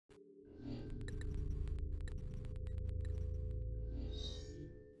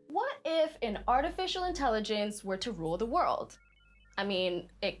if an artificial intelligence were to rule the world? I mean,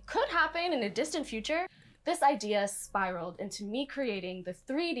 it could happen in a distant future. This idea spiraled into me creating the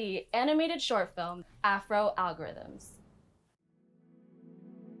 3D animated short film, Afro Algorithms.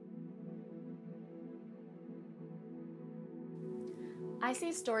 I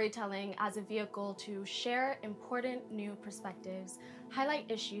see storytelling as a vehicle to share important new perspectives, highlight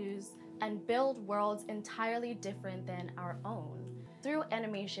issues, and build worlds entirely different than our own. Through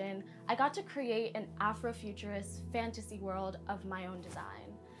animation, I got to create an Afro-Futurist fantasy world of my own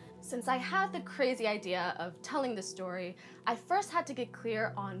design. Since I had the crazy idea of telling the story, I first had to get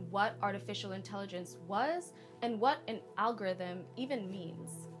clear on what artificial intelligence was and what an algorithm even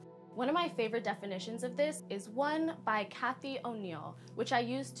means. One of my favorite definitions of this is one by Cathy O'Neill, which I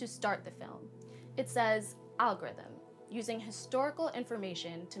used to start the film. It says, "Algorithm, using historical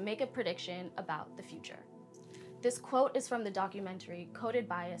information to make a prediction about the future." This quote is from the documentary Coded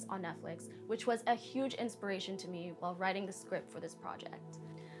Bias on Netflix, which was a huge inspiration to me while writing the script for this project.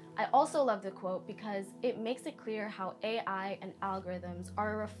 I also love the quote because it makes it clear how AI and algorithms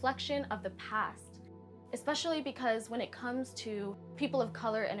are a reflection of the past, especially because when it comes to people of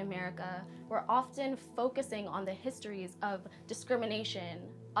color in America, we're often focusing on the histories of discrimination,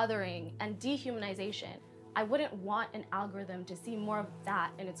 othering, and dehumanization. I wouldn't want an algorithm to see more of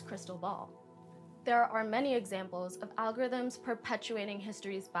that in its crystal ball. There are many examples of algorithms perpetuating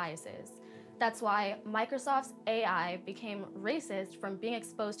history's biases. That's why Microsoft's AI became racist from being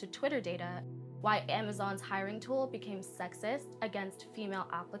exposed to Twitter data, why Amazon's hiring tool became sexist against female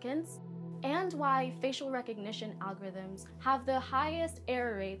applicants, and why facial recognition algorithms have the highest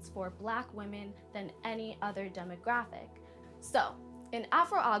error rates for Black women than any other demographic. So, in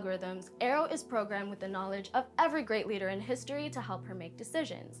Afro Algorithms, Aero is programmed with the knowledge of every great leader in history to help her make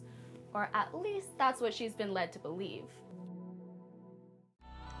decisions. Or at least that's what she's been led to believe.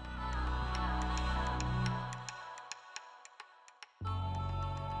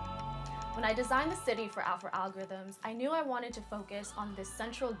 When I designed the city for Afro Algorithms, I knew I wanted to focus on this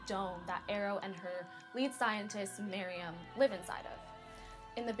central dome that Aero and her lead scientist, Miriam, live inside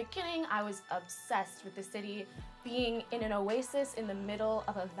of. In the beginning, I was obsessed with the city being in an oasis in the middle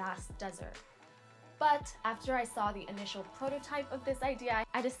of a vast desert. But after I saw the initial prototype of this idea,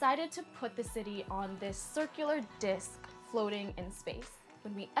 I decided to put the city on this circular disc floating in space.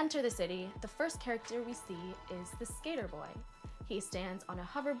 When we enter the city, the first character we see is the skater boy. He stands on a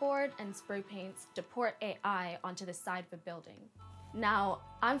hoverboard and spray paints Deport AI onto the side of a building. Now,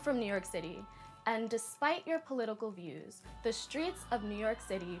 I'm from New York City, and despite your political views, the streets of New York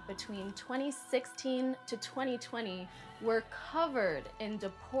City between 2016 to 2020 were covered in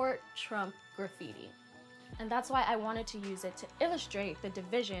Deport Trump graffiti. And that's why I wanted to use it to illustrate the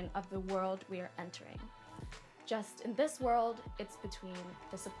division of the world we are entering. Just in this world, it's between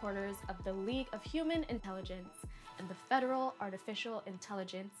the supporters of the League of Human Intelligence and the Federal Artificial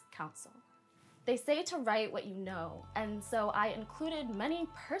Intelligence Council. They say to write what you know, and so I included many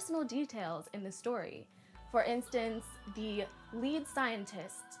personal details in the story. For instance, the lead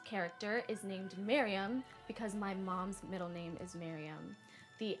scientist character is named Miriam because my mom's middle name is Miriam.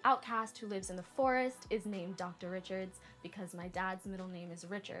 The outcast who lives in the forest is named Dr. Richards because my dad's middle name is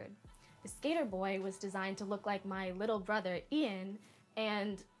Richard. The skater boy was designed to look like my little brother Ian,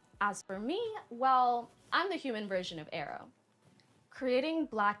 and as for me, well, I'm the human version of Aero. Creating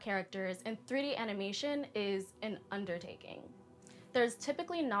Black characters in 3D animation is an undertaking. There's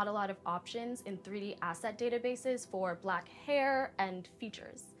typically not a lot of options in 3D asset databases for Black hair and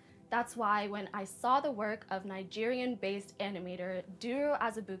features. That's why when I saw the work of Nigerian-based animator Duro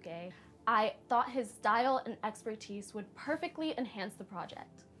Azubuike, I thought his style and expertise would perfectly enhance the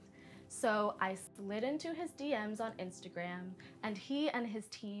project. So I slid into his DMs on Instagram, and he and his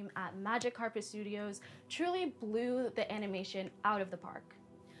team at Magic Carpet Studios truly blew the animation out of the park.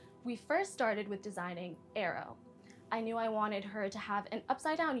 We first started with designing Aero. I knew I wanted her to have an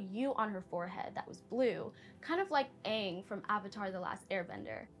upside-down U on her forehead that was blue, kind of like Aang from Avatar: The Last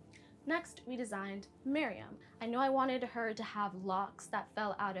Airbender. Next, we designed Miriam. I knew I wanted her to have locks that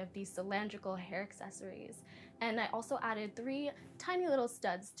fell out of these cylindrical hair accessories, and I also added 3 tiny little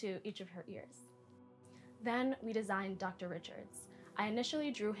studs to each of her ears. Then we designed Dr. Richards. I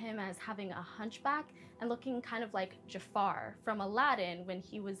initially drew him as having a hunchback and looking kind of like Jafar from Aladdin when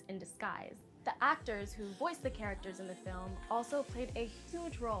he was in disguise. The actors who voiced the characters in the film also played a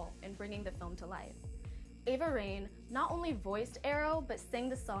huge role in bringing the film to life. Ava Raiin not only voiced Aero, but sang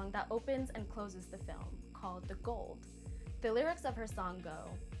the song that opens and closes the film, called The Gold. The lyrics of her song go,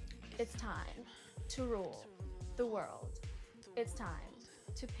 "It's time to rule the world. It's time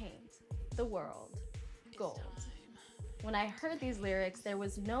to paint the world gold." When I heard these lyrics, there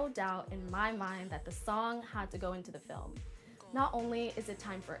was no doubt in my mind that the song had to go into the film. Not only is it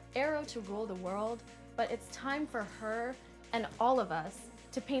time for Aero to rule the world, but it's time for her and all of us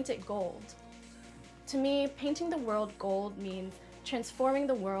to paint it gold. To me, painting the world gold means transforming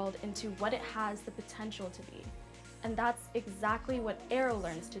the world into what it has the potential to be. And that's exactly what Aero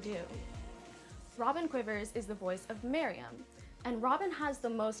learns to do. Robin Quivers is the voice of Miriam, and Robin has the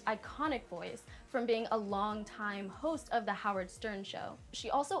most iconic voice from being a long-time host of The Howard Stern Show.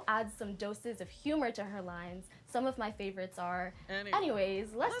 She also adds some doses of humor to her lines. Some of my favorites are,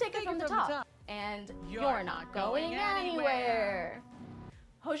 anyways, let's take it from the top, and you're not going anywhere.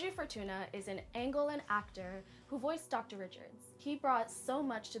 Hoji Fortuna is an Angolan actor who voiced Dr. Richards. He brought so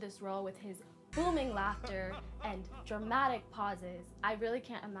much to this role with his booming laughter and dramatic pauses. I really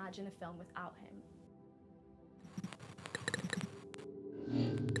can't imagine a film without him.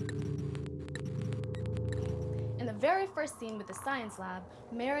 In the very first scene with the science lab,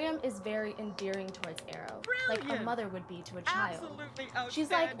 Miriam is very endearing towards Aero, like a mother would be to a child. She's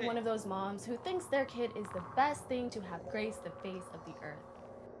like one of those moms who thinks their kid is the best thing to have graced the face of the earth.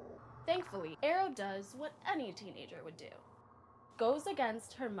 Thankfully, Aero does what any teenager would do. Goes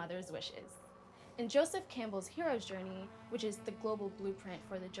against her mother's wishes. In Joseph Campbell's hero's journey, which is the global blueprint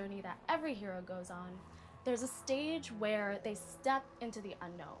for the journey that every hero goes on, there's a stage where they step into the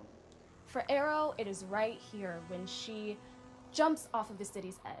unknown. For Aero, it is right here when she jumps off of the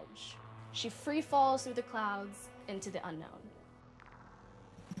city's edge. She free falls through the clouds into the unknown.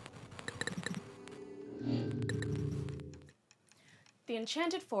 The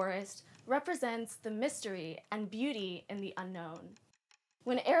enchanted forest represents the mystery and beauty in the unknown.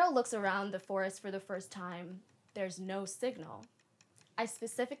 When Aero looks around the forest for the first time, there's no signal. I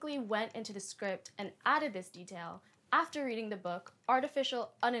specifically went into the script and added this detail after reading the book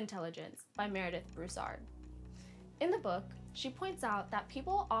Artificial Unintelligence by Meredith Broussard. In the book, she points out that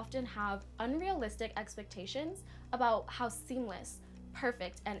people often have unrealistic expectations about how seamless,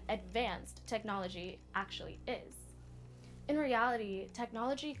 perfect, and advanced technology actually is. In reality,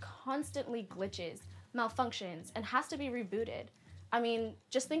 technology constantly glitches, malfunctions, and has to be rebooted. I mean,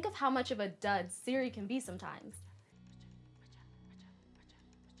 just think of how much of a dud Siri can be sometimes.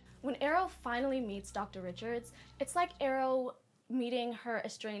 When Aero finally meets Dr. Richards, it's like Aero meeting her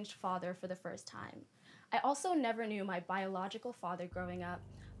estranged father for the first time. I also never knew my biological father growing up,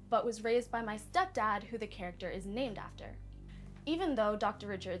 but was raised by my stepdad, who the character is named after. Even though Dr.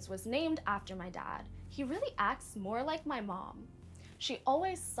 Richards was named after my dad, he really acts more like my mom. She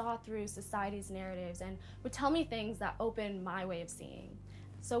always saw through society's narratives and would tell me things that opened my way of seeing.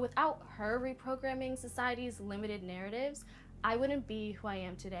 So without her reprogramming society's limited narratives, I wouldn't be who I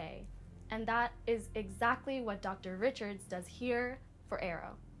am today. And that is exactly what Dr. Richards does here for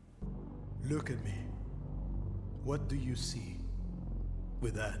Aero. Look at me. What do you see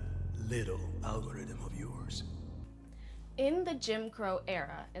with that little algorithm of yours? In the Jim Crow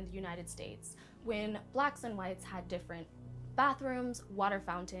era in the United States, when blacks and whites had different bathrooms, water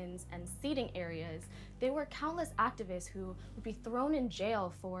fountains, and seating areas, there were countless activists who would be thrown in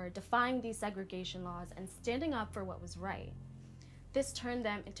jail for defying these segregation laws and standing up for what was right. This turned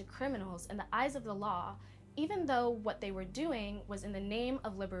them into criminals in the eyes of the law, even though what they were doing was in the name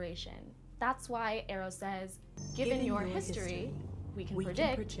of liberation. That's why Aero says, given your history, we can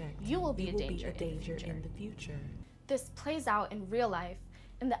predict you will be a danger in the future. This plays out in real life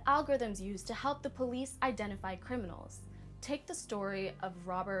in the algorithms used to help the police identify criminals. Take the story of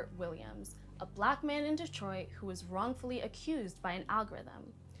Robert Williams, a black man in Detroit who was wrongfully accused by an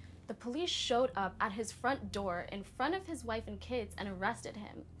algorithm. The police showed up at his front door in front of his wife and kids and arrested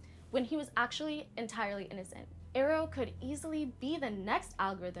him, when he was actually entirely innocent. Aero could easily be the next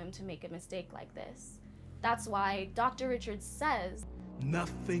algorithm to make a mistake like this. That's why Dr. Richards says,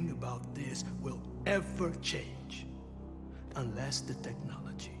 nothing about this will ever change unless the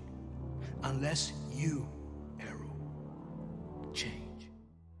technology, unless you, Aero, change.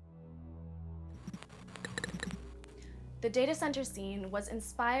 The data center scene was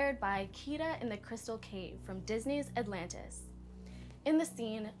inspired by Kida in the Crystal Cave from Disney's Atlantis. In the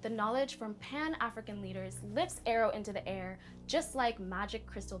scene, the knowledge from Pan-African leaders lifts Aero into the air, just like magic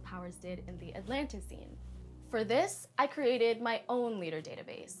crystal powers did in the Atlantis scene. For this, I created my own leader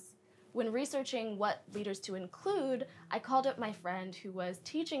database. When researching what leaders to include, I called up my friend who was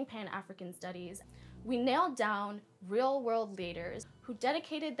teaching Pan-African studies. We nailed down real-world leaders who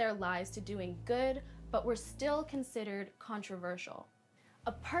dedicated their lives to doing good, but were still considered controversial.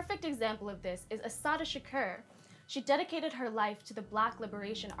 A perfect example of this is Assata Shakur. She dedicated her life to the Black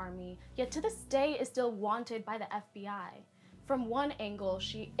Liberation Army, yet to this day is still wanted by the FBI. From one angle,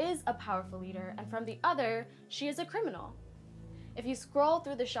 she is a powerful leader, and from the other, she is a criminal. If you scroll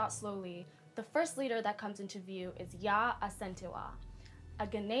through the shot slowly, the first leader that comes into view is Ya Asantewaa, a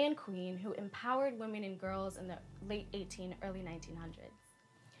Ghanaian queen who empowered women and girls in the late early 1900s.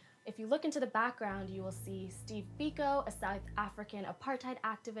 If you look into the background, you will see Steve Biko, a South African apartheid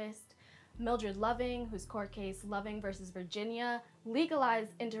activist, Mildred Loving, whose court case Loving versus Virginia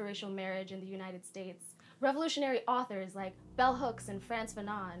legalized interracial marriage in the United States, revolutionary authors like Bell Hooks and Frantz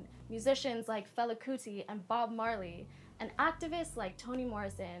Fanon, musicians like Fela Kuti and Bob Marley, and activists like Toni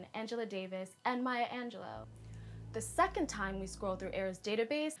Morrison, Angela Davis, and Maya Angelou. The second time we scroll through Aero's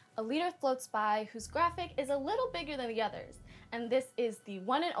database, a leader floats by whose graphic is a little bigger than the others, and this is the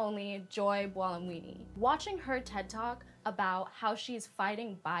one and only Joy Buolamwini. Watching her TED Talk about how she's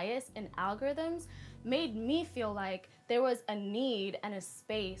fighting bias in algorithms made me feel like there was a need and a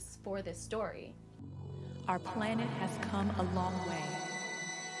space for this story. Our planet has come a long way,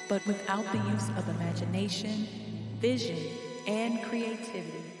 but without the use of imagination, vision, and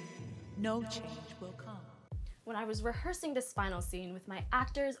creativity, no change will come. When I was rehearsing this final scene with my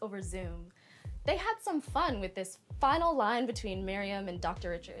actors over Zoom, they had some fun with this final line between Miriam and Dr.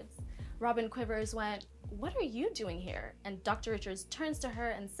 Richards. Robin Quivers went, "What are you doing here?" And Dr. Richards turns to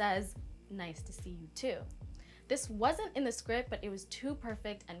her and says, "Nice to see you too." This wasn't in the script, but it was too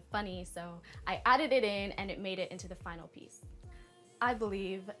perfect and funny, so I added it in and it made it into the final piece. I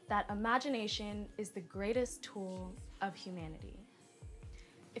believe that imagination is the greatest tool of humanity.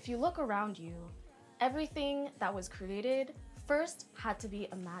 If you look around you, everything that was created first had to be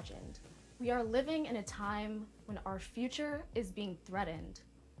imagined. We are living in a time when our future is being threatened.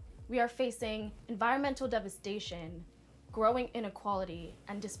 We are facing environmental devastation, growing inequality,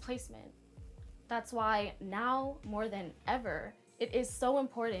 and displacement. That's why now more than ever, it is so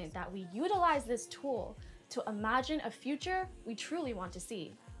important that we utilize this tool to imagine a future we truly want to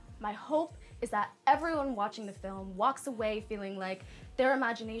see. My hope is that everyone watching the film walks away feeling like their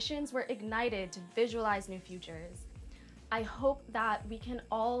imaginations were ignited to visualize new futures. I hope that we can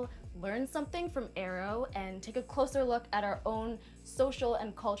all learn something from Aero and take a closer look at our own social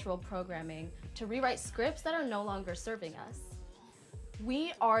and cultural programming to rewrite scripts that are no longer serving us.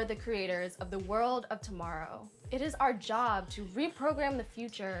 We are the creators of the world of tomorrow. It is our job to reprogram the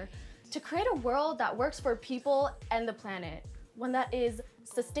future to create a world that works for people and the planet, one that is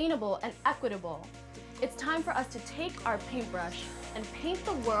sustainable and equitable. It's time for us to take our paintbrush and paint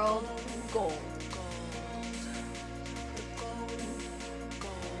the world gold.